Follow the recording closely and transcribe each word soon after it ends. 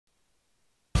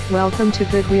Welcome to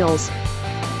Good Wheels,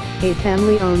 a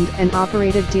family-owned and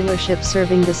operated dealership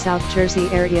serving the South Jersey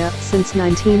area since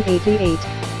 1988.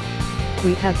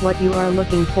 We have what you are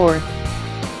looking for.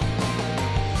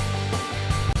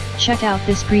 Check out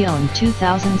this pre-owned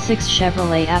 2006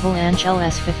 Chevrolet Avalanche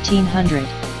LS 1500.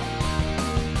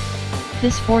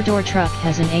 This four-door truck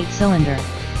has an 8-cylinder,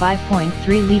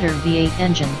 5.3-liter V8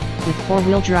 engine, with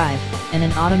four-wheel drive, and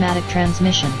an automatic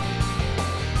transmission.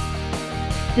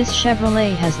 This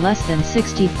Chevrolet has less than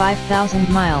 65,000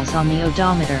 miles on the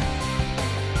odometer.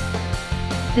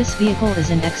 This vehicle is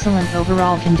in excellent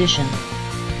overall condition.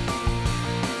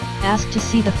 Ask to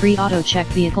see the free AutoCheck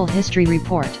Vehicle History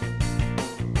Report.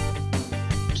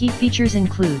 Key features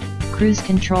include cruise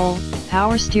control,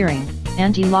 power steering,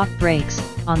 anti-lock brakes,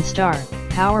 OnStar,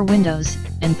 power windows,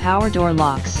 and power door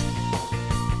locks.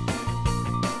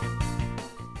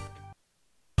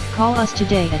 Call us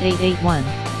today at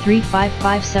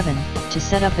 881-3557 to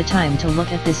set up a time to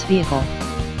look at this vehicle.